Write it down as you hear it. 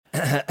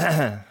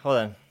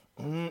Hold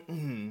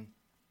on.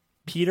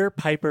 Peter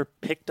Piper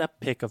picked up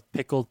pick of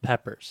pickled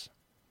peppers.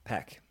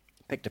 Peck.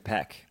 Picked a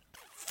peck.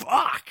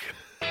 Fuck!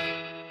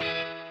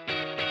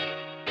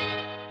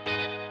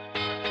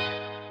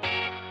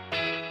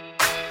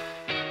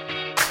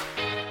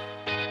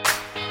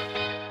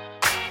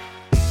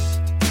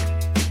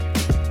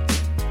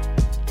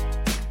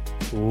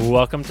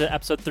 Welcome to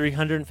episode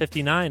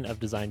 359 of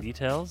Design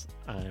Details.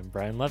 I'm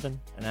Brian Levin.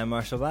 And I'm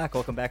Marshall Black.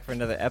 Welcome back for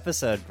another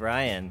episode.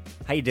 Brian,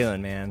 how you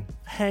doing, man?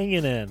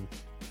 Hanging in.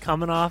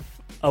 Coming off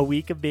a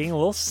week of being a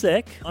little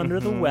sick, under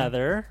the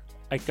weather.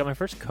 I got my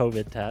first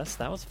COVID test.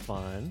 That was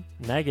fun.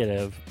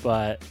 Negative,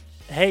 but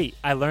hey,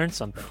 I learned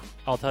something.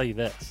 I'll tell you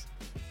this.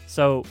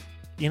 So,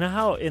 you know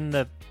how in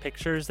the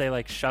pictures they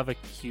like shove a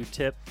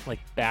Q-tip like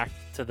back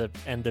to the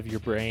end of your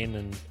brain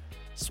and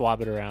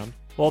swab it around?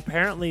 Well,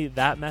 apparently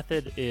that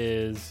method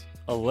is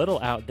a little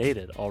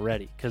outdated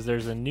already because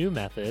there's a new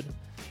method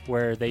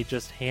where they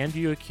just hand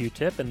you a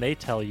Q-tip and they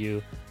tell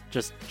you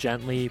just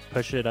gently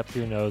push it up to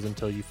your nose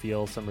until you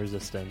feel some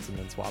resistance and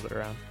then swab it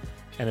around.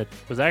 And it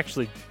was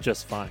actually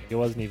just fine. It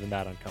wasn't even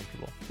that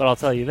uncomfortable. But I'll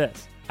tell you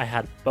this. I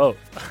had both.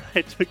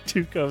 I took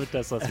 2 COVID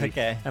tests last week,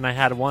 and I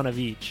had one of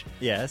each.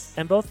 Yes.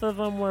 And both of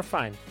them were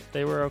fine.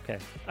 They were okay.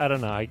 I don't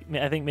know. I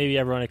think maybe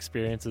everyone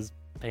experiences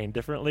pain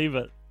differently,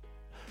 but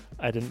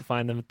I didn't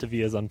find them to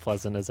be as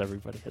unpleasant as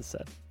everybody has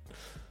said.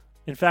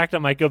 In fact, I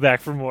might go back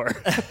for more.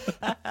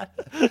 I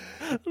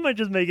might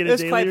just make it a daily.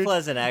 It was quite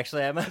pleasant,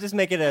 actually. I might just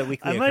make it a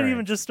weekly occurrence. Might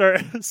even just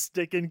start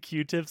sticking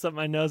Q-tips up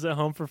my nose at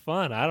home for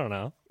fun. I don't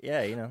know.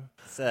 Yeah, you know,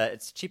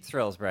 it's cheap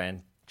thrills,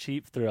 Brian.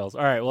 Cheap thrills.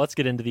 All right, well, let's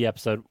get into the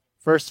episode.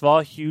 First of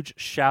all, huge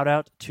shout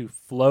out to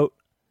Float.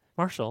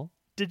 Marshall,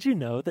 did you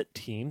know that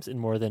teams in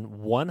more than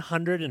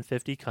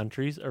 150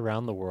 countries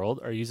around the world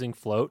are using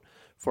Float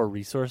for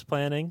resource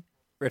planning?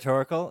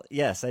 Rhetorical?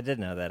 Yes, I did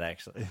know that,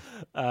 actually.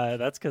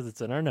 That's because it's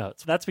in our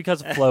notes. That's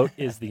because Float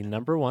is the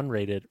 #1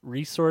 rated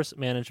resource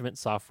management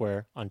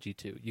software on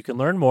G2. You can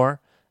learn more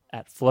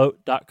at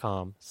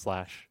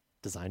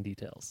float.com/design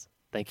details.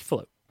 Thank you,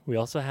 Float. We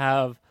also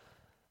have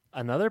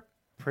another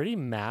pretty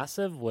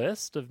massive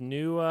list of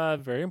new,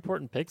 very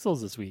important pixels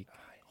this week.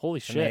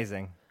 Holy shit.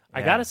 Amazing. I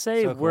Yeah, gotta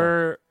say, so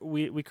cool.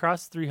 we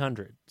crossed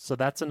 300. So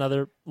that's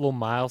another little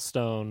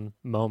milestone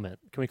moment.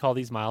 Can we call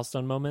these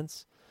milestone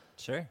moments?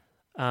 Sure.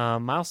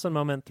 Milestone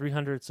moment,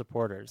 300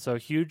 supporters. So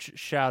huge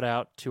shout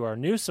out to our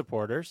new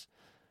supporters: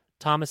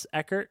 Thomas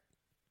Eckert,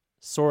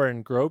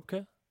 Soren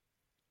Grobke,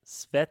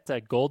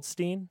 Sveta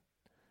Goldstein,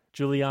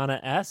 Juliana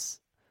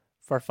S.,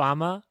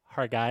 Farfama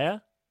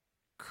Hargaya,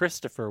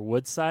 Christopher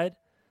Woodside,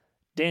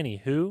 Danny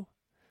Hu,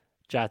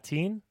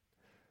 Jatin,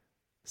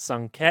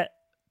 Sanket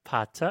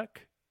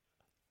Patuk.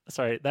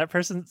 Sorry, that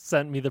person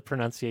sent me the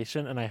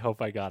pronunciation, and I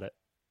hope I got it.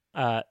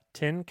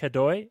 Tin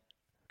Kadoy,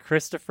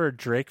 Christopher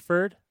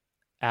Drakeford,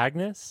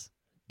 Agnes,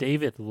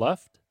 David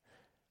Luft,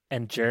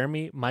 and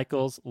Jeremy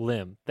Michaels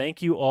Lim.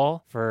 Thank you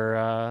all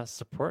for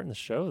supporting the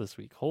show this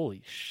week.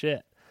 Holy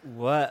shit.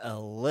 What a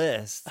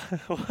list.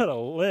 What a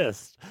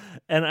list.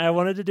 And I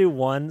wanted to do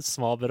one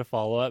small bit of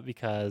follow-up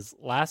because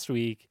last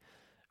week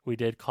we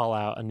did call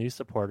out a new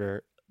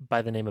supporter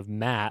by the name of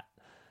Matt,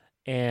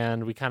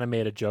 and we kind of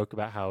made a joke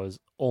about how it was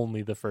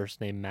only the first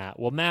name Matt.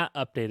 Well, Matt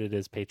updated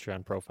his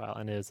Patreon profile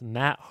and is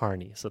Matt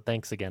Harney. So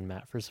thanks again,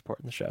 Matt, for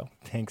supporting the show.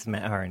 Thanks,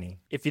 Matt Harney.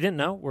 If you didn't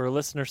know, we're a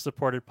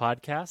listener-supported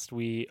podcast.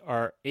 We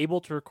are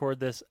able to record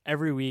this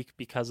every week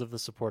because of the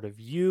support of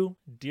you,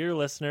 dear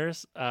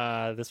listeners.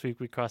 This week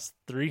we crossed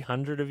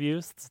 300 of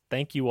you.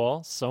 Thank you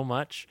all so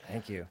much.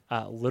 Thank you.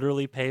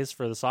 Literally pays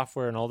for the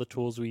software and all the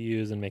tools we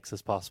use and makes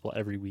this possible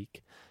every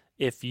week.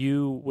 If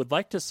you would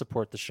like to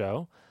support the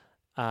show,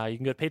 you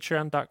can go to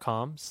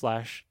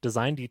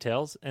patreon.com/design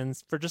details, and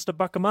for just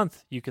 $1 a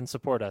month, you can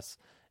support us.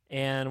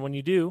 And when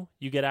you do,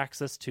 you get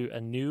access to a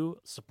new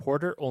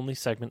supporter-only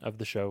segment of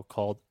the show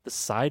called The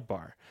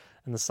Sidebar.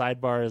 And the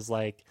Sidebar is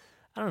like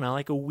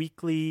a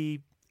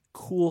weekly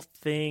cool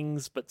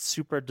things, but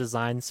super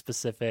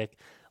design-specific.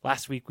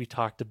 Last week, we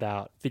talked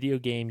about video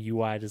game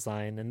UI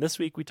design, and this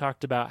week we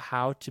talked about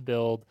how to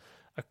build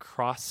a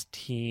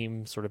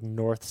cross-team sort of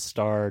North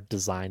Star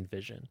design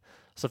vision.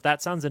 So if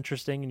that sounds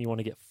interesting and you want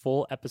to get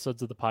full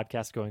episodes of the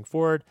podcast going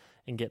forward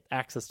and get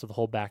access to the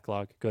whole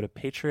backlog, go to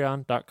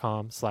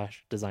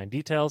patreon.com/design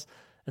details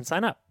and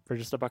sign up for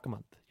just $1 a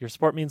month. Your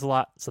support means a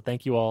lot, so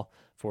thank you all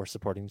for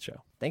supporting the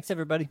show. Thanks,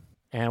 everybody.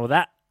 And with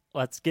that,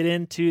 let's get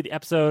into the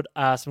episode.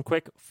 Some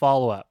quick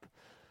follow-up.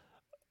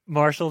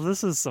 Marshall,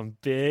 this is some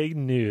big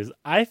news.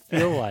 I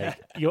feel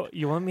like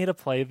you want me to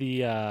play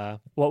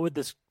the, what would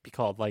this be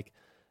called? Like,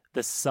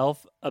 the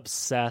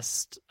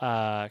self-obsessed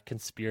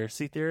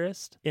conspiracy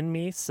theorist in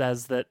me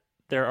says that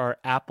there are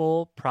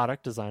Apple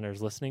product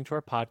designers listening to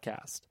our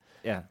podcast.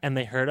 Yeah. And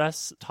they heard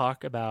us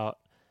talk about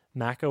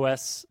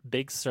macOS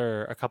Big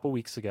Sur a couple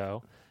weeks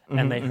ago.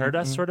 And they heard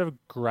us sort of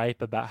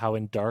gripe about how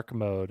in dark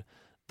mode,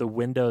 the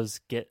windows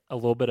get a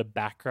little bit of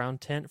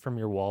background tint from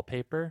your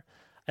wallpaper.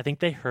 I think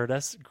they heard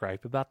us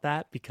gripe about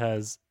that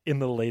because in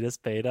the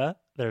latest beta,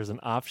 there's an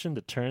option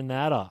to turn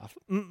that off.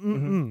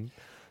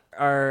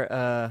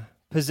 Our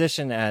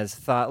position as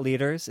thought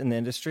leaders in the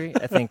industry,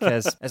 I think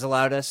has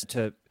allowed us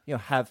to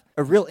have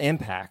a real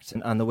impact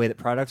on the way that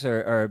products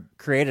are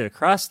created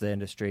across the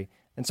industry.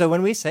 And so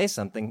when we say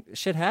something,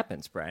 shit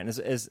happens, Brian,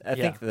 is I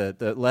think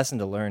the lesson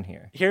to learn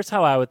here. Here's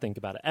how I would think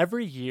about it.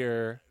 Every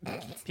year,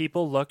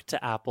 people look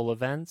to Apple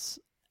events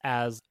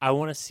as, I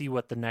want to see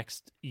what the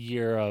next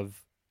year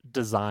of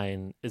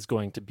design is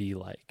going to be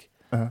like.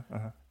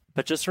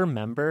 But just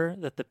remember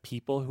that the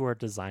people who are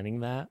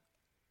designing that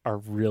are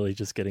really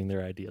just getting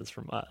their ideas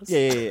from us.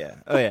 Yeah.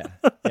 Oh, yeah.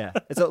 Yeah.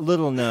 It's a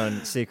little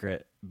known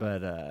secret,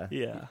 but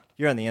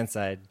you're on the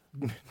inside.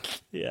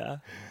 Yeah.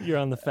 You're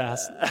on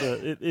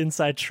the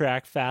inside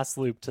track, fast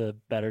loop to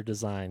better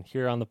design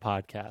here on the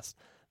podcast.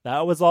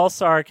 That was all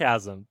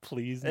sarcasm,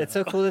 please. It's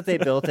so cool that they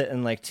built it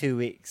in like 2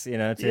 weeks, too.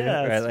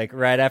 Yeah, right? Like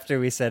right after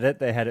we said it,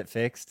 they had it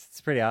fixed.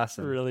 It's pretty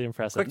awesome. Really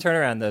impressive. Quick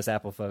turnaround, those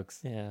Apple folks.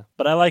 Yeah.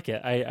 But I like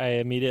it. I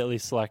immediately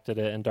selected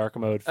it, and dark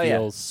mode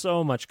feels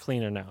so much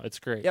cleaner now. It's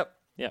great. Yep.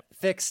 Yep.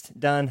 Fixed,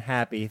 done,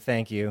 happy.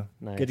 Thank you.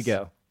 Nice. Good to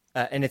go.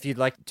 And if you'd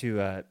like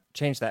to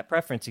change that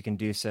preference, you can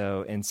do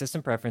so in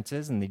System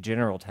Preferences in the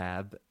General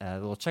tab, a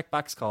little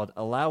checkbox called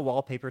Allow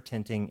Wallpaper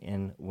Tinting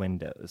in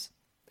Windows.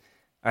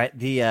 All right,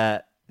 the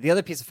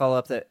other piece of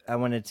follow-up that I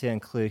wanted to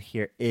include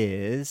here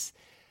is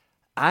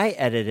I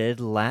edited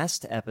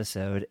last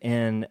episode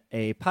in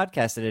a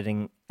podcast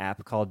editing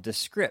app called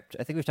Descript.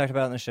 I think we've talked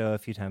about it on the show a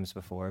few times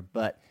before,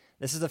 but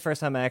this is the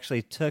first time I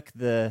actually took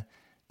the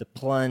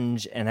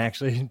plunge and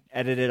actually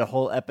edited a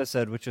whole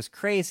episode, which was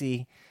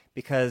crazy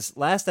because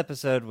last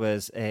episode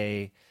was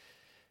a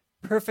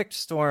perfect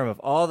storm of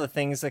all the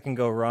things that can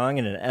go wrong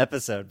in an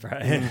episode,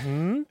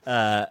 Brian.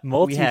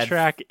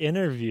 Multi-track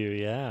interview,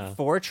 yeah.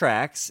 4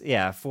 tracks,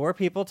 4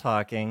 people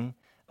talking.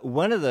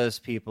 One of those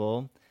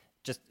people,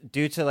 just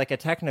due to like a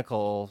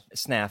technical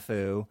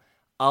snafu,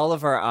 all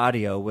of our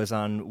audio was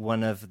on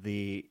one of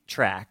the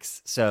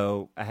tracks.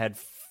 So I had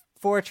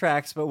 4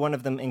 tracks, but one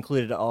of them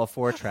included all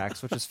 4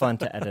 tracks, which was fun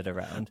to edit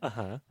around.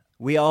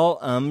 We all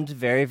ummed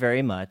very,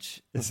 very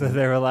much. So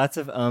there were lots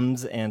of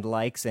ums and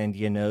likes and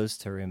knows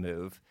to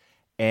remove.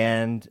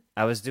 And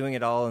I was doing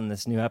it all in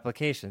this new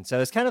application. So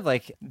it's kind of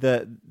like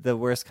the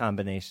worst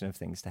combination of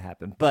things to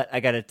happen. But I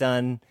got it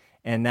done,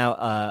 and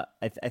now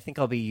I think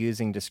I'll be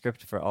using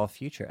Descript for all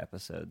future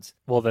episodes.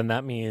 Well, then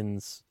that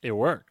means it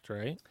worked,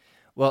 right?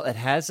 Well, it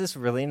has this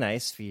really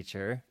nice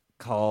feature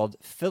called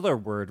filler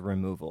word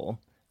removal,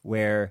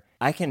 where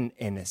I can,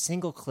 in a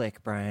single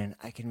click, Brian,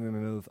 I can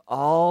remove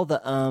all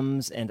the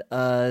ums and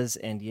uhs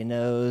and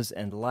knows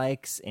and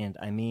likes and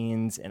I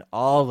means, and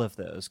all of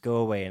those go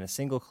away in a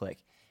single click.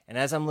 And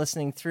as I'm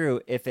listening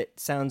through, if it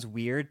sounds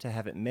weird to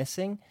have it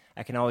missing,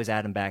 I can always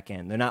add them back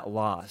in. They're not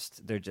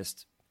lost. They're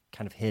just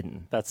kind of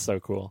hidden. That's so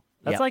cool.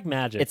 That's like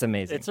magic. It's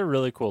amazing. It's a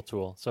really cool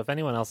tool. So if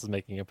anyone else is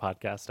making a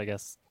podcast, I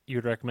guess you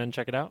would recommend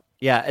check it out?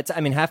 Yeah,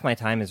 half my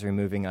time is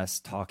removing us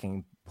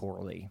talking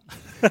poorly.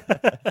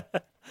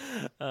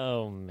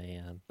 Oh,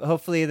 man.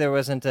 Hopefully there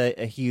wasn't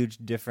a huge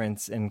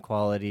difference in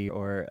quality,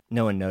 or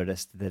no one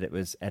noticed that it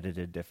was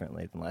edited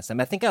differently than last time.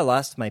 I think I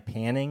lost my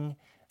panning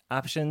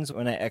options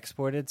when I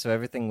exported, so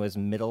everything was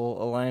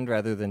middle aligned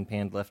rather than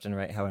panned left and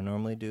right how I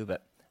normally do,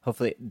 but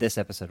hopefully this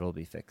episode will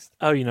be fixed.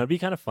 Oh, it'd be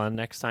kind of fun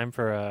next time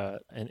for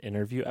an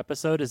interview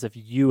episode is if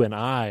you and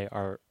I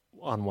are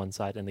on one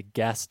side and the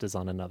guest is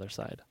on another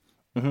side.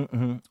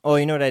 Oh,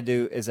 you know what I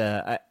do is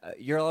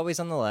you're always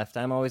on the left,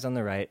 I'm always on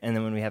the right, and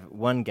then when we have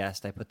one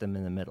guest, I put them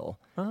in the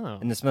middle. Oh.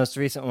 In this most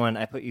recent one,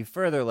 I put you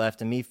further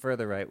left and me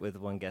further right with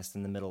one guest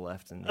in the middle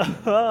left. And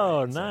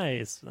oh,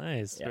 right,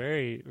 nice. Yeah.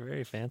 Very,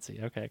 very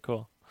fancy. Okay,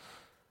 cool.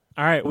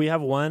 All right, we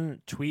have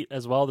one tweet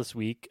as well this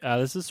week.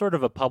 This is sort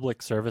of a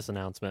public service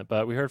announcement,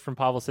 but we heard from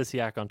Pavel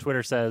Sisiak on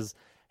Twitter says,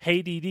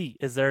 "Hey DD,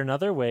 is there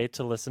another way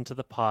to listen to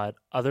the pod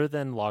other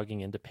than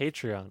logging into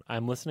Patreon?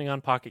 I'm listening on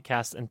Pocket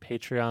Cast and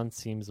Patreon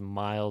seems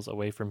miles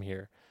away from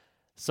here."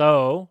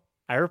 So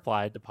I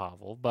replied to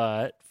Pavel,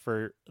 but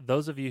for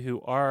those of you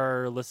who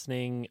are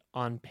listening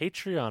on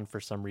Patreon for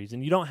some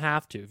reason, you don't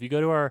have to. If you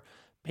go to our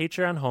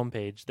Patreon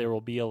homepage, there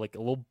will be a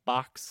little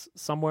box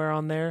somewhere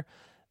on there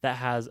that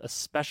has a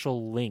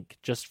special link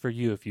just for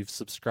you if you've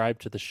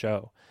subscribed to the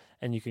show.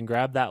 And you can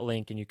grab that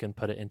link and you can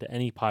put it into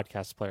any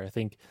podcast player. I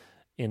think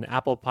in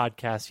Apple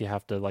Podcasts, you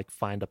have to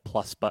find a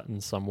plus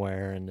button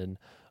somewhere. And in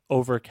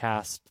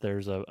Overcast,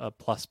 there's a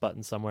plus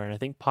button somewhere. And I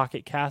think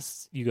Pocket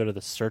Casts, you go to the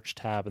search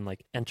tab and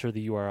enter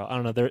the URL. I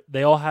don't know.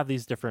 They all have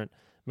these different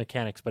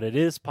mechanics, but it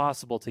is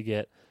possible to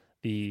get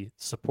the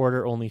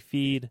supporter-only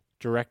feed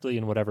directly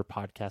in whatever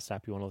podcast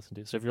app you want to listen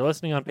to. So if you're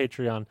listening on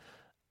Patreon,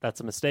 that's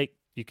a mistake.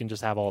 You can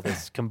just have all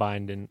this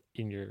combined in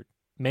your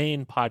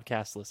main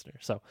podcast listener.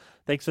 So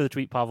thanks for the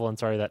tweet, Pavel, and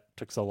sorry that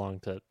took so long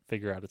to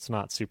figure out. It's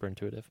not super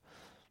intuitive.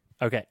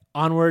 Okay,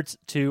 onwards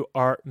to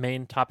our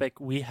main topic.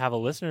 We have a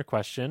listener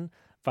question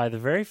by the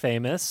very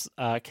famous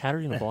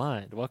Katarina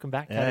Blind. Welcome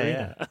back,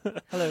 Katarina. Yeah.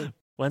 Hello.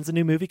 When's the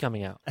new movie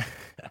coming out?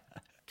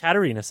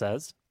 Katarina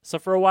says, "So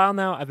for a while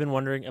now, I've been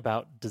wondering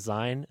about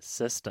design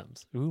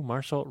systems." Ooh,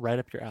 Marshall, right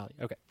up your alley.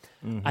 Okay.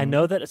 I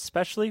know that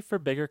especially for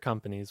bigger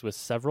companies with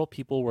several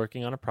people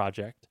working on a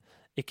project,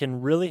 it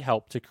can really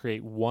help to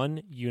create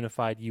one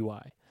unified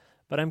UI.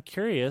 But I'm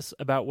curious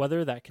about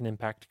whether that can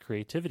impact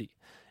creativity.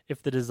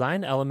 If the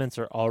design elements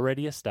are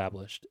already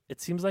established, it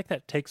seems like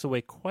that takes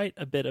away quite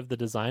a bit of the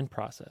design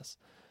process.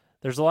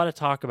 There's a lot of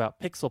talk about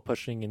pixel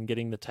pushing and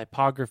getting the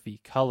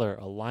typography, color,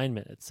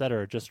 alignment,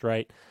 etc. just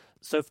right.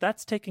 So if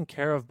that's taken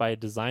care of by a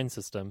design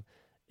system,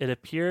 it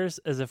appears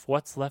as if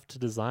what's left to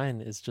design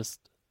is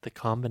just the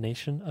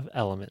combination of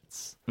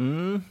elements.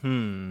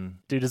 Mm-hmm.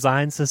 Do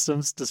design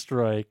systems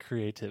destroy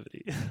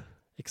creativity?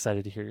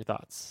 Excited to hear your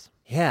thoughts.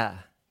 Yeah,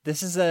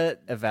 this is a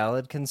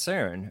valid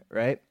concern,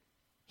 right?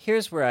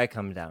 Here's where I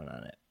come down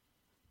on it.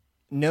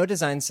 No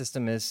design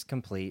system is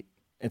complete.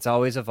 It's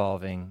always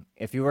evolving.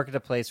 If you work at a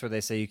place where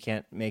they say you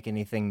can't make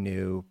anything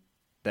new,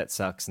 that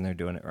sucks and they're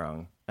doing it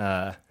wrong.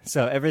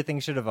 So everything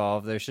should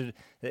evolve.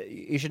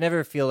 You should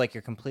never feel like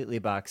you're completely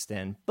boxed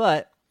in.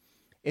 But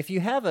if you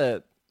have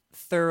a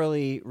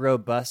thoroughly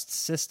robust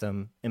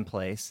system in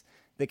place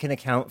that can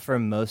account for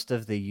most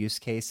of the use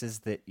cases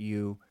that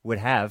you would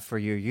have for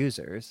your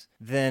users,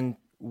 then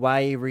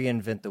why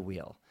reinvent the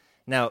wheel?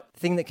 Now, the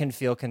thing that can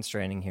feel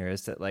constraining here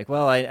is that, like,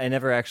 well, I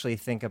never actually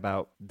think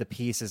about the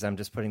pieces. I'm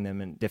just putting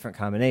them in different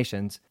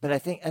combinations. But I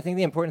think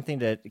the important thing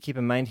to keep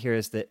in mind here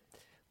is that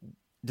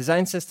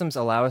design systems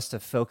allow us to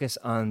focus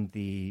on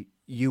the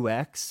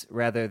UX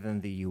rather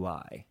than the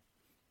UI.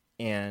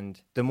 And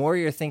the more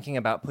you're thinking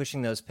about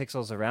pushing those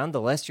pixels around,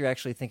 the less you're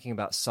actually thinking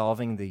about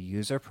solving the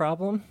user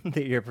problem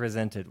that you're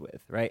presented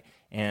with, right?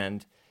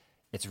 And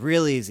it's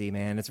real easy,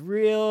 man. It's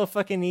real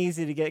fucking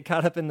easy to get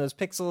caught up in those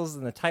pixels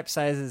and the type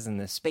sizes and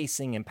the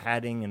spacing and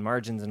padding and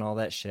margins and all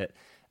that shit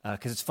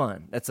because it's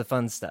fun. That's the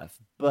fun stuff.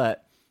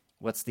 But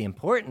what's the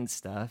important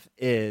stuff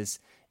is,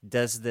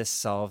 does this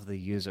solve the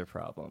user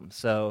problem?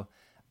 So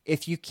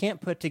if you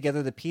can't put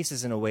together the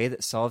pieces in a way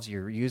that solves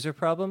your user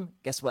problem,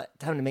 guess what?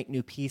 Time to make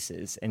new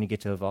pieces, and you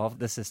get to evolve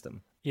the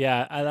system.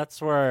 Yeah,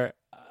 that's where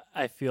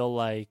I feel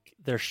like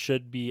there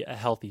should be a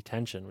healthy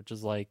tension, which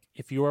is like,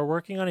 if you are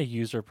working on a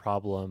user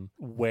problem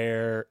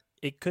where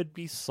it could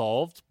be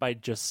solved by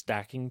just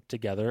stacking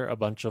together a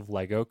bunch of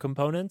Lego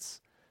components,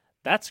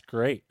 that's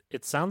great.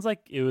 It sounds like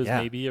it was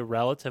maybe a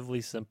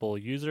relatively simple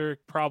user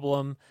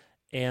problem,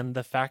 and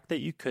the fact that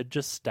you could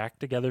just stack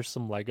together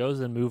some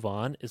Legos and move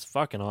on is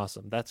fucking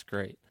awesome. That's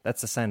great.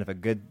 That's a sign of a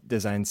good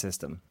design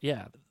system.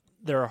 Yeah.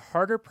 There are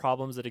harder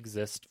problems that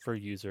exist for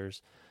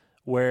users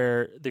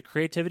where the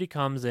creativity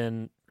comes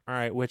in. All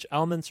right, which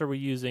elements are we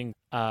using?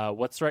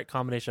 What's the right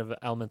combination of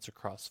elements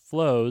across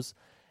flows?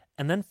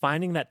 And then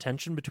finding that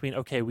tension between,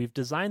 okay, we've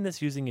designed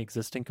this using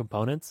existing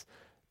components,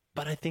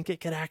 but I think it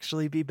could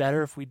actually be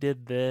better if we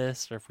did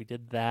this or if we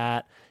did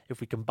that, if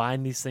we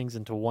combine these things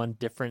into one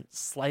different,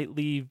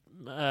 slightly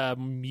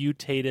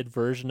mutated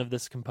version of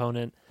this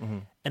component. Mm-hmm.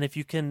 And if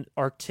you can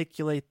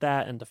articulate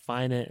that and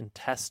define it and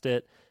test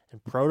it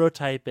and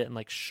prototype it and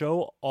like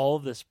show all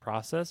of this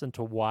process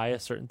into why a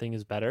certain thing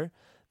is better,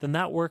 then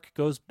that work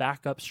goes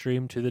back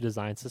upstream to the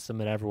design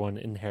system and everyone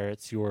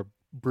inherits your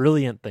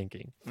brilliant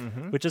thinking,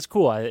 which is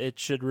cool. It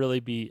should really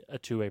be a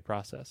two-way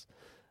process.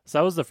 So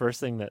that was the first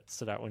thing that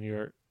stood out when you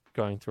were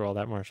going through all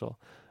that, Marshall.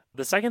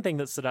 The second thing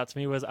that stood out to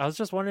me was I was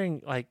just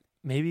wondering, like,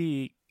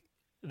 maybe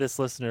this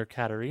listener,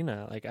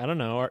 Katerina, like, I don't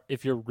know,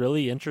 if you're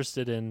really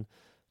interested in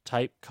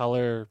type,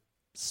 color,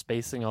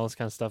 spacing, all this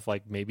kind of stuff,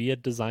 like maybe a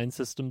design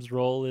systems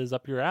role is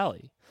up your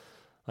alley.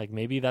 Like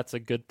maybe that's a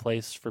good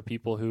place for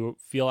people who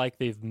feel like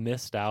they've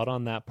missed out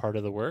on that part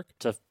of the work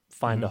to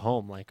find a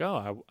home. Like,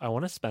 oh, I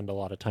want to spend a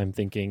lot of time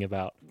thinking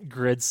about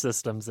grid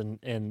systems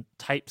and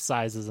type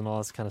sizes and all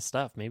this kind of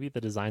stuff. Maybe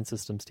the design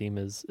systems team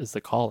is the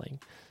calling.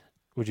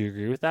 Would you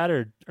agree with that,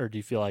 or do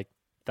you feel like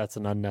that's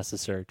an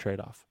unnecessary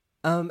trade-off?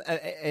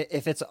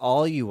 If it's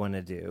all you want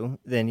to do,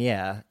 then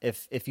yeah.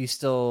 If you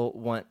still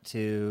want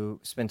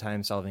to spend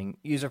time solving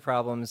user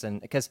problems,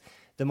 and because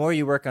the more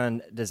you work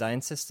on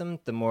design system,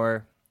 the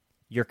more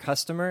your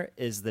customer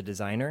is the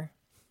designer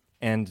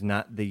and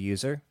not the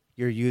user.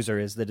 Your user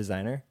is the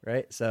designer,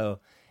 right? So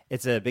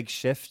it's a big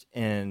shift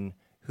in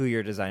who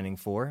you're designing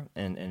for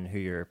and who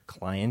your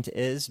client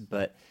is.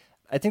 But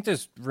I think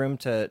there's room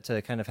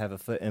to kind of have a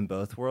foot in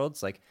both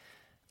worlds. Like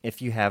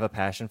if you have a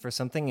passion for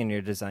something and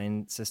your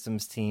design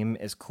systems team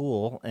is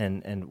cool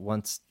and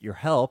wants your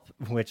help,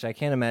 which I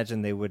can't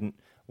imagine they wouldn't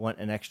want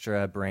an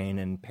extra brain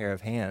and pair of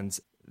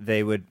hands,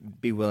 they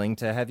would be willing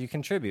to have you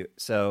contribute.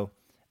 So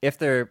if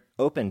they're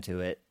open to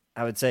it,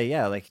 I would say,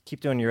 yeah, like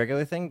keep doing your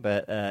regular thing,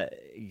 but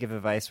give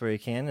advice where you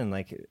can and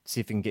like see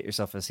if you can get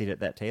yourself a seat at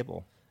that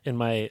table. In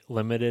my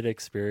limited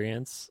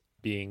experience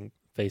being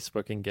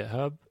Facebook and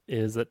GitHub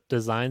is that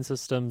design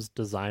systems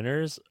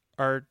designers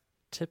are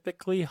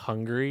typically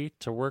hungry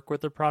to work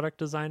with a product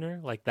designer.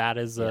 Like that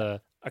is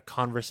a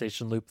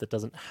conversation loop that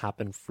doesn't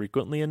happen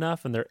frequently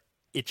enough. And they're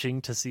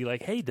itching to see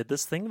like, hey, did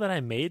this thing that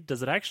I made,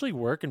 does it actually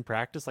work in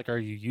practice? Like, are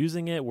you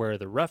using it? Where are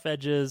the rough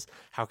edges?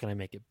 How can I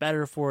make it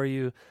better for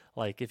you?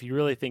 Like, if you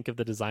really think of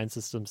the design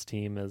systems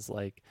team as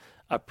like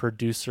a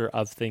producer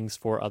of things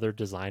for other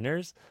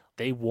designers,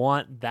 they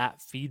want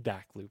that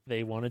feedback loop.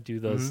 They want to do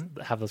those,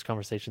 have those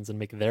conversations and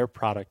make their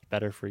product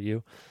better for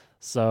you.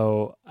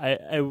 So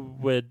I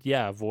would,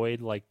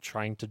 avoid like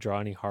trying to draw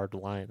any hard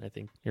line. I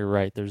think you're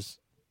right. There's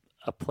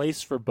a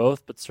place for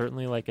both, but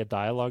certainly like a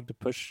dialogue to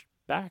push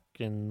back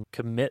and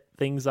commit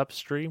things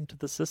upstream to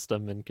the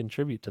system and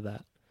contribute to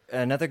that.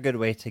 Another good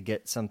way to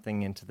get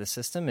something into the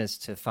system is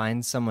to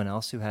find someone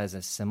else who has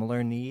a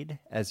similar need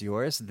as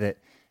yours, that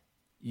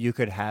you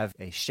could have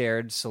a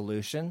shared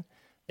solution.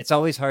 It's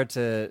always hard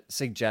to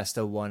suggest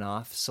a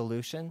one-off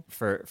solution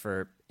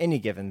for any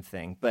given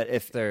thing, but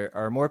if there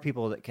are more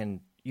people that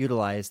can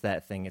utilize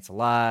that thing, it's a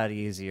lot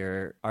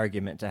easier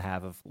argument to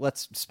have of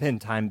let's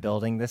spend time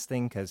building this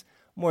thing because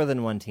more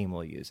than one team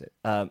will use it.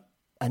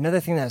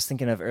 Another thing that I was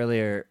thinking of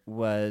earlier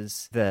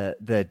was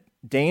the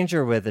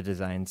danger with a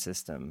design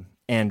system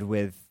and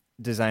with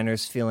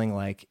designers feeling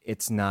like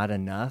it's not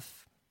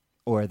enough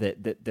or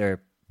that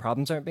their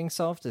problems aren't being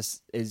solved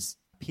is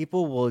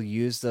people will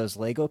use those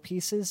Lego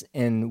pieces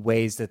in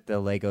ways that the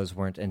Legos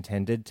weren't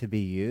intended to be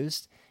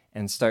used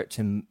and start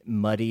to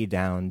muddy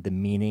down the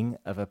meaning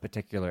of a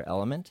particular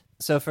element.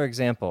 So, for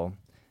example,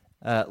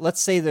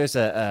 let's say there's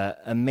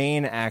a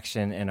main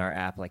action in our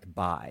app like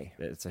buy.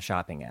 It's a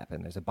shopping app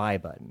and there's a buy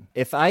button.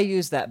 If I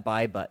use that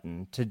buy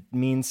button to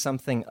mean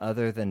something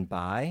other than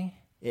buy,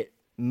 it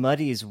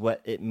muddies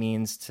what it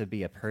means to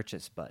be a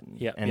purchase button.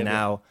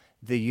 Now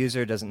the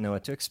user doesn't know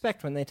what to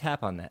expect when they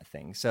tap on that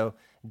thing. So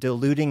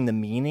diluting the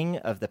meaning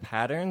of the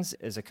patterns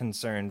is a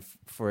concern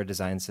for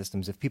design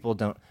systems if people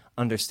don't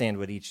understand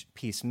what each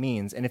piece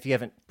means. And if you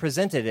haven't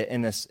presented it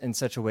in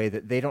such a way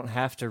that they don't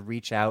have to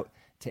reach out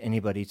to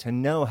anybody to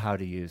know how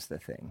to use the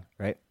thing,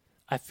 right?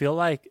 I feel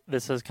like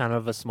this is kind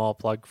of a small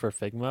plug for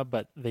Figma,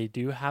 but they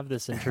do have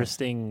this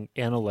interesting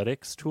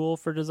analytics tool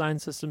for design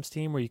systems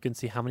team where you can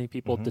see how many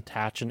people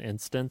detach an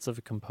instance of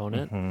a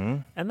component.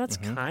 And that's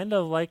kind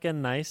of like a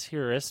nice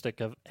heuristic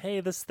of,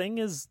 hey, this thing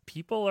is,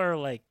 people are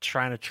like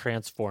trying to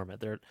transform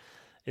it.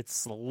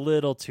 It's a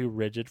little too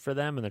rigid for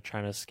them and they're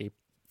trying to escape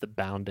the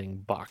bounding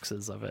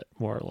boxes of it,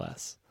 more or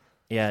less.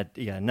 Yeah.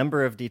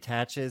 Number of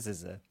detaches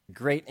is a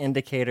great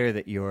indicator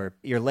that your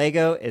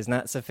Lego is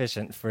not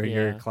sufficient for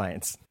your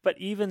clients. But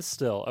even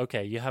still,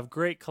 okay, you have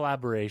great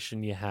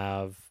collaboration, you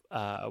have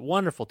a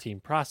wonderful team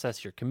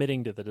process, you're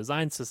committing to the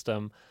design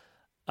system.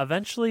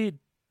 Eventually,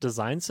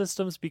 design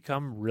systems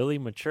become really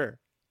mature,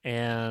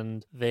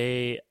 and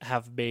they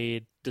have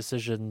made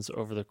decisions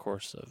over the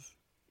course of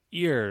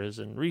years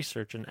and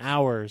research and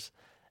hours,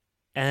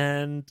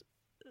 and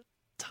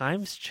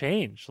times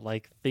change,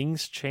 like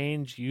things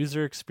change,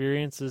 user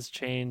experiences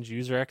change,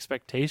 user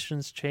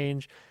expectations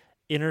change,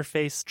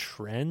 interface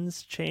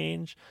trends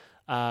change.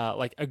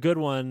 Like a good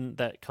one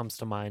that comes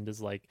to mind is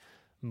like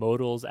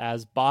modals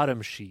as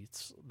bottom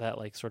sheets that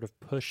like sort of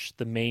push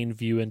the main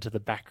view into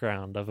the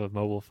background of a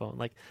mobile phone.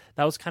 Like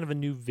that was kind of a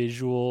new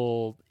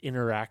visual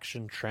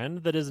interaction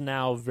trend that is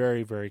now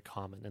very, very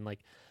common. And like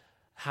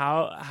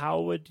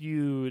how would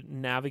you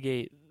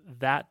navigate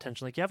that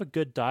tension? Like you have a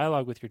good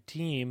dialogue with your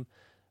team,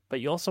 but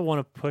you also want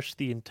to push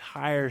the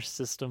entire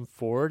system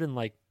forward and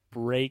like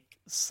break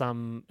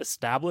some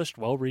established,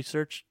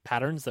 well-researched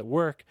patterns that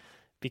work,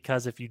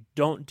 because if you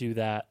don't do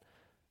that,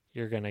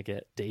 you're going to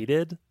get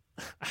dated.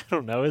 I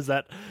don't know. Is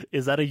that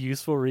a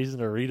useful reason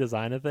to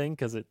redesign a thing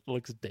because it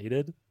looks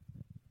dated?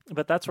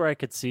 But that's where I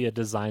could see a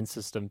design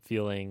system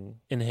feeling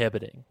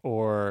inhibiting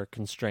or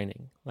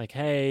constraining. Like,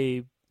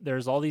 hey,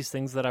 there's all these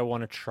things that I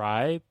want to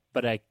try,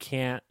 but I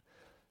can't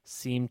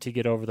seem to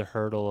get over the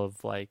hurdle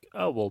of like,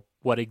 oh, well,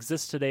 what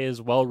exists today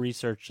is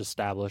well-researched,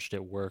 established,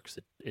 it works,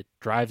 it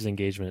drives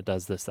engagement, it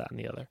does this, that, and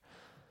the other.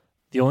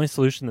 The only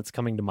solution that's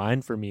coming to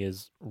mind for me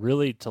is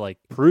really to like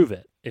prove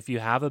it. If you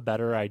have a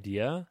better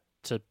idea,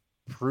 to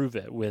prove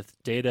it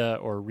with data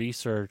or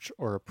research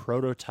or a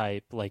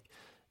prototype, like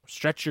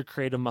stretch your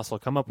creative muscle,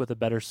 come up with a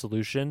better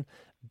solution,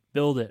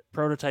 build it,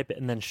 prototype it,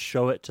 and then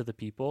show it to the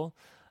people.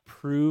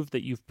 Prove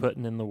that you've put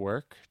in the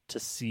work to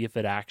see if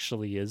it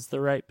actually is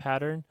the right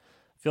pattern.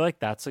 I feel like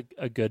that's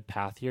a good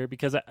path here,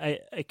 because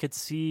I could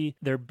see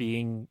there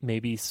being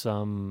maybe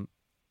some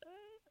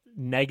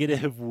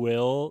negative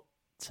will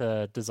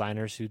to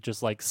designers who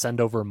just like send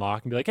over a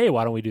mock and be like, hey,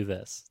 why don't we do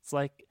this? It's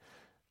like,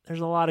 there's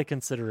a lot of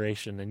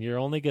consideration, and you're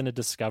only going to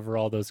discover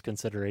all those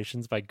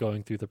considerations by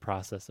going through the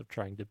process of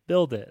trying to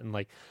build it. And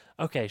like,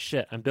 okay,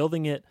 shit, I'm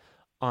building it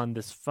on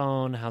this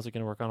phone. How's it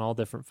going to work on all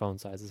different phone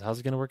sizes? How's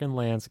it going to work in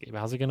landscape?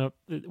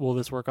 Will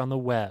this work on the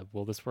web?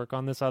 Will this work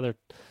on this other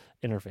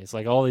interface?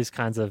 Like all these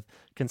kinds of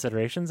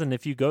considerations. And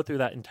if you go through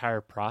that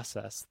entire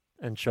process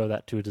and show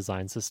that to a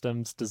design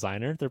systems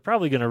designer, they're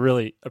probably going to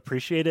really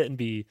appreciate it and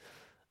be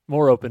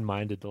more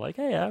open-minded to like,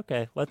 hey,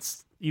 okay,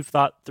 you've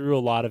thought through a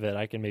lot of it.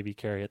 I can maybe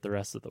carry it the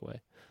rest of the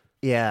way.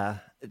 Yeah,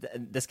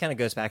 this kind of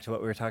goes back to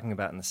what we were talking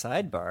about in the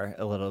sidebar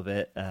a little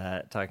bit,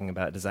 talking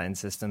about design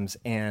systems.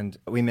 And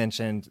we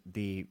mentioned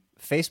the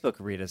Facebook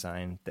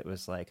redesign that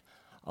was like,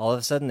 all of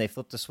a sudden they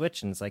flipped a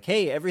switch and it's like,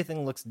 hey,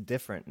 everything looks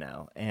different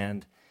now.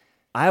 And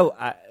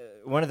I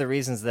one of the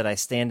reasons that I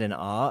stand in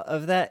awe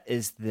of that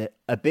is that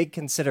a big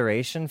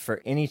consideration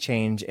for any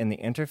change in the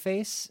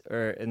interface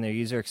or in the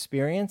user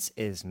experience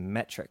is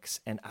metrics.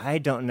 And I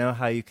don't know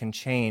how you can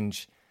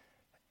change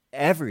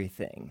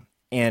everything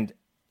and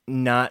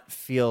not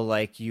feel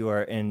like you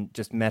are in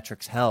just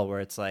metrics hell where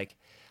it's like,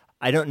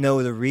 I don't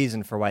know the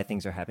reason for why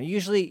things are happening.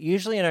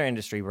 Usually in our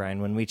industry,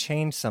 Brian, when we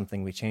change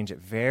something, we change it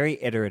very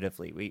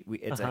iteratively.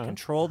 It's a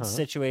controlled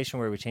situation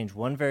where we change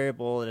one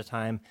variable at a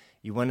time.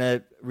 You want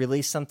to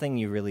release something,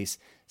 you release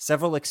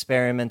several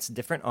experiments,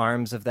 different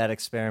arms of that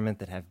experiment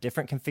that have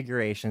different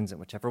configurations, and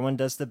whichever one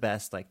does the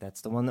best, like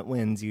that's the one that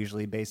wins,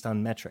 usually based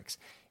on metrics.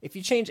 If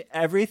you change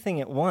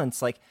everything at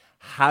once, like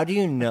how do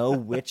you know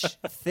which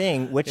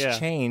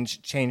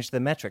change changed the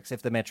metrics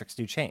if the metrics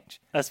do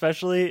change?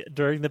 Especially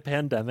during the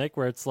pandemic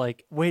where it's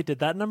like, wait, did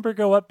that number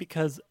go up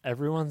because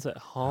everyone's at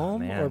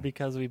home or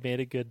because we made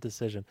a good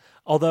decision?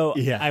 Although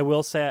I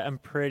will say I'm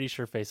pretty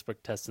sure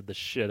Facebook tested the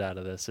shit out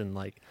of this in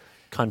like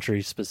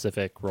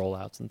country-specific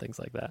rollouts and things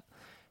like that.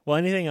 Well,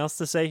 anything else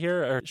to say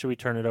here, or should we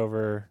turn it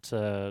over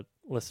to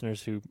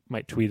listeners who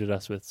might tweet at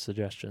us with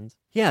suggestions?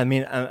 Yeah, I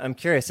mean, I'm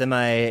curious. Am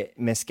I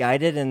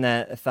misguided in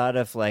that thought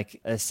of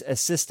like a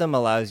system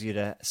allows you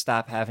to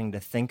stop having to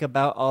think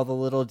about all the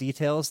little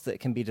details that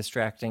can be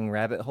distracting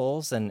rabbit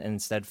holes and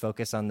instead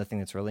focus on the thing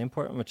that's really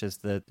important, which is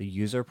the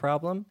user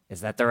problem?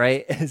 Is that the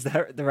right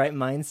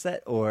mindset,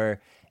 or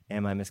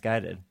am I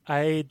misguided?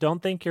 I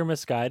don't think you're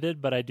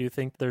misguided, but I do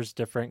think there's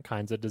different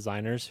kinds of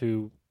designers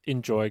who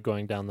enjoy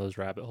going down those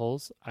rabbit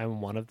holes.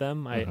 I'm one of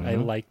them. I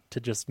like to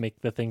just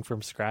make the thing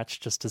from scratch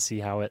just to see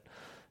how it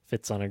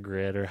fits on a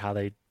grid or how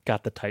they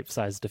got the type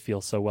size to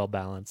feel so well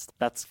balanced.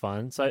 That's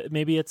fun. So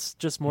maybe it's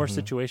just more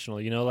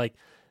situational, like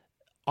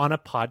on a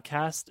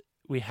podcast,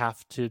 we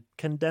have to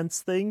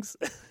condense things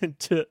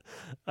into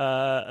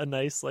a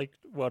nice, like,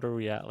 what are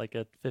we at? Like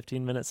a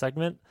 15-minute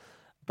segment.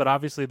 But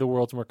obviously the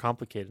world's more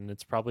complicated and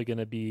it's probably going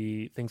to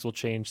be, things will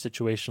change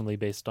situationally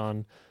based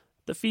on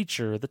the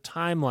feature, the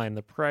timeline,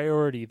 the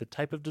priority, the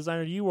type of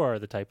designer you are,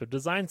 the type of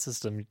design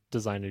system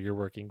designer you're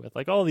working with.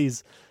 Like all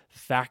these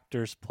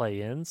factors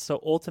play in.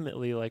 So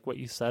ultimately, like what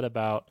you said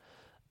about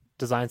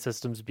design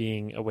systems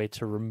being a way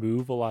to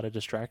remove a lot of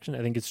distraction,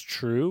 I think it's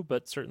true,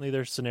 but certainly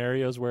there's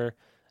scenarios where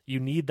you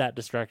need that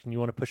distraction. You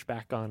want to push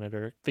back on it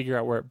or figure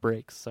out where it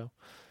breaks. So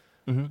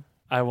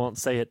I won't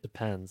say it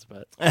depends,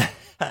 but...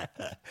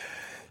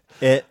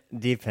 It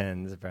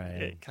depends,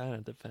 Brian. It kind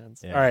of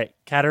depends. Yeah. All right,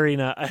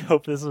 Katerina, I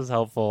hope this was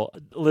helpful.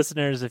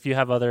 Listeners, if you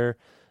have other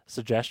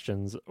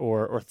suggestions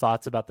or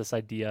thoughts about this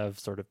idea of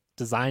sort of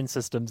design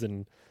systems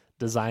and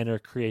designer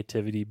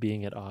creativity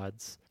being at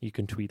odds, you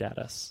can tweet at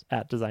us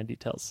at Design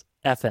Details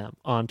FM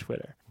on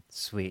Twitter.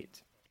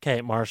 Sweet.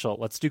 Okay, Marshall,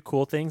 let's do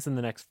cool things in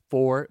the next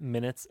 4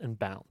 minutes and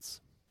bounce.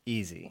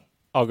 Easy.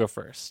 I'll go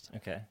first.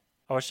 Okay.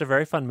 I watched a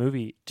very fun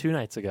movie 2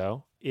 nights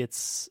ago.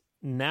 It's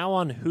now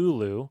on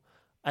Hulu.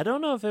 I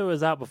don't know if it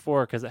was out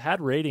before because it had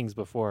ratings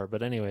before,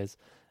 but anyways,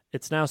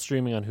 it's now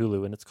streaming on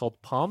Hulu, and it's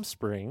called Palm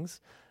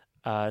Springs.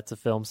 It's a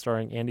film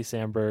starring Andy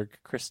Samberg,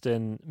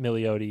 Kristen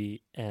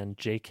Milioti, and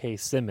J.K.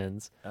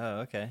 Simmons. Oh,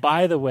 okay.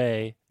 By the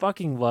way,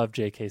 fucking love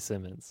J.K.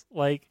 Simmons.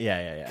 Like,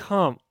 yeah.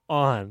 Come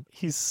on.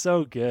 He's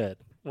so good.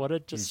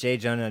 He's J.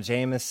 Jonah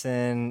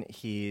Jameson.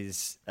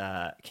 He's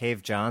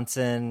Cave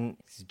Johnson.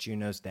 He's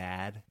Juno's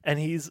dad. And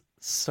he's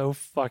so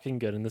fucking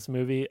good in this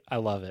movie. I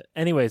love it.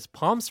 Anyways,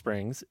 Palm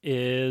Springs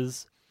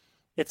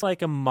it's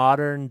like a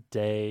modern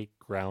day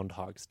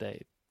Groundhog's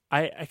Day.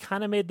 I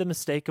kind of made the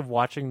mistake of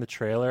watching the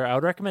trailer. I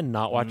would recommend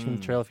not watching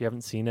the trailer if you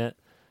haven't seen it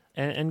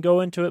and go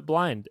into it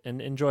blind and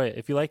enjoy it.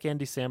 If you like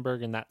Andy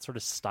Samberg and that sort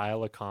of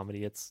style of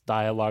comedy, it's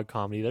dialogue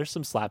comedy. There's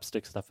some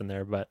slapstick stuff in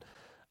there, but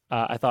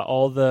I thought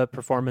all the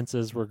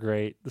performances were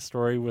great. The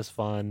story was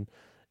fun.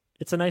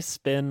 It's a nice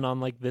spin on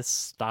like this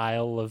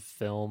style of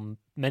film.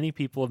 Many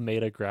people have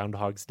made a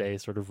Groundhog's Day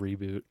sort of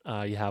reboot.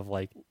 You have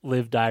like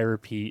Live, Die,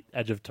 Repeat,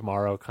 Edge of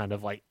Tomorrow kind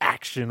of like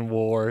action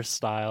war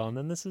style. And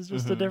then this is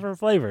just a different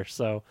flavor.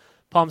 So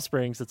Palm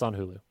Springs, it's on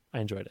Hulu. I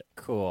enjoyed it.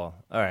 Cool.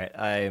 All right.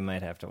 I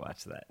might have to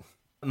watch that.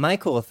 My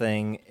cool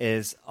thing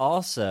is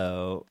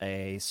also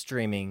a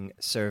streaming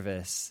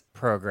service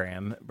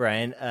program,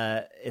 Brian.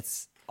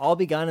 It's All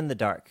Be Gone in the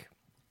Dark,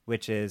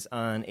 which is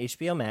on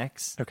HBO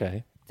Max.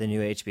 Okay. The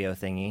new HBO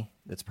thingy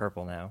that's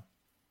purple now.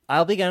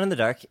 I'll Be Gone in the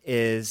Dark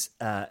is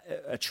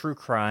a true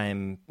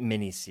crime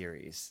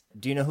miniseries.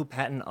 Do you know who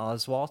Patton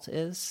Oswalt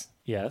is?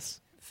 Yes.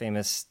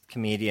 Famous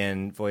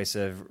comedian, voice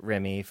of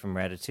Remy from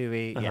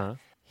Ratatouille. Uh-huh. Yeah.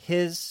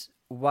 His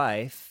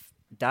wife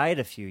died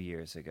a few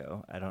years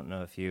ago. I don't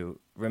know if you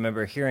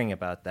remember hearing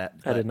about that.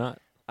 I did not.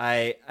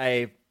 I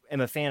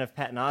am a fan of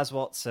Patton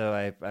Oswalt,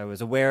 so I was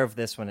aware of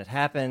this when it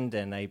happened,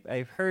 and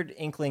I heard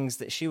inklings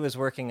that she was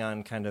working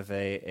on kind of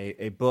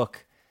a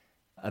book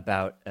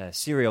about a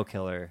serial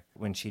killer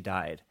when she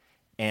died.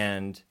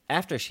 And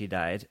after she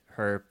died,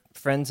 her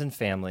friends and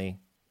family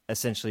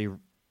essentially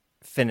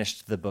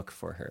finished the book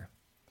for her.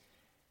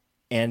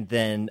 And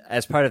then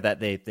as part of that,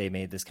 they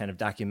made this kind of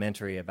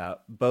documentary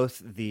about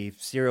both the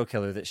serial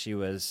killer that she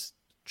was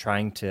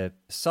trying to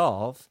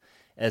solve,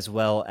 as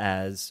well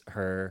as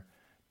her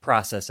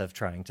process of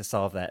trying to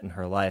solve that in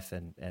her life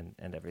and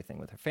everything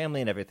with her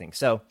family and everything.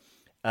 So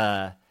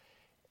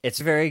it's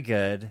very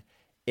good.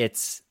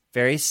 It's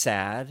very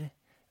sad,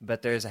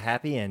 but there's a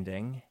happy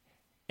ending.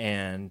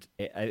 and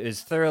it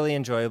was thoroughly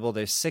enjoyable.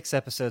 There's 6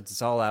 episodes.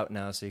 It's all out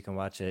now, so you can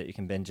watch it. You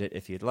can binge it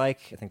if you'd like.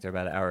 I think they're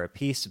about an hour a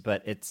piece,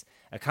 but it's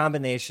a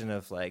combination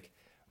of like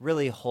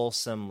really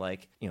wholesome,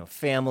 like, you know,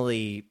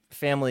 family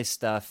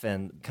stuff,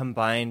 and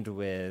combined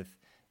with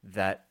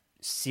that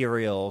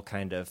serial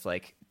kind of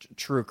like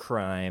true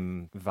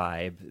crime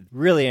vibe.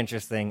 Really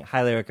interesting.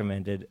 Highly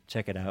recommended.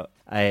 Check it out.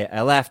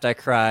 I laughed. I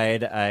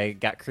cried. I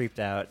got creeped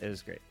out. It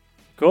was great.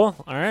 Cool.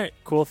 All right.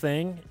 Cool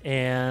thing.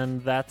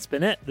 And that's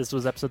been it. This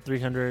was episode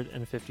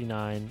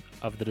 359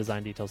 of the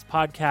Design Details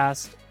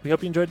podcast. We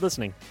hope you enjoyed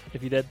listening.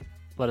 If you did,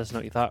 let us know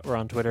what you thought. We're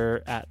on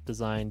Twitter at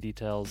Design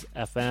Details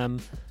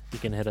FM. You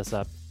can hit us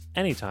up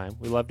anytime.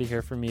 We love to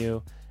hear from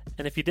you.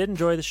 And if you did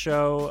enjoy the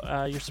show,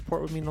 your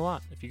support would mean a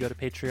lot. If you go to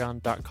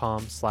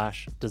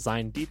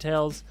patreon.com/design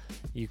details,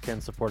 you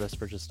can support us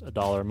for just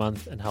 $1 a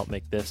month and help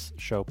make this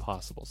show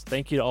possible. So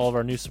thank you to all of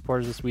our new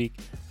supporters this week.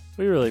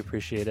 We really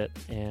appreciate it,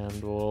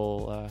 and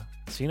we'll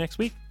see you next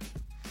week.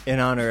 In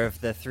honor of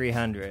the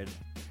 300,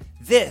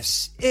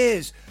 this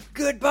is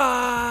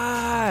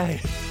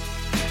goodbye!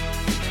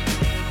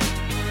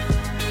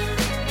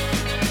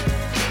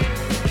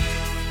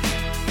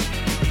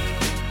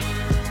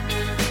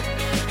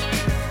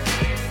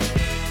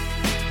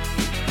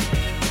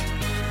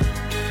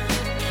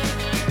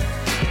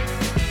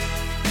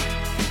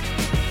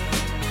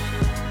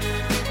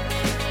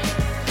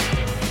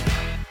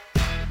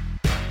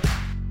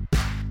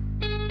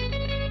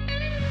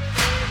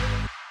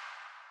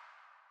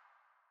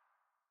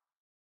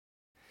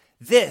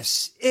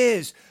 This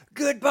is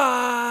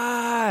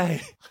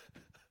goodbye.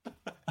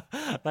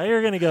 Now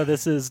you're going to go,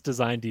 this is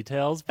Design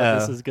Details, but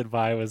this is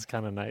goodbye was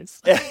kind of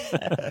nice.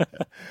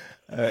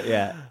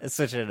 Yeah,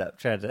 switching it up.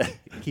 Trying to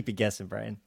keep you guessing, Brian.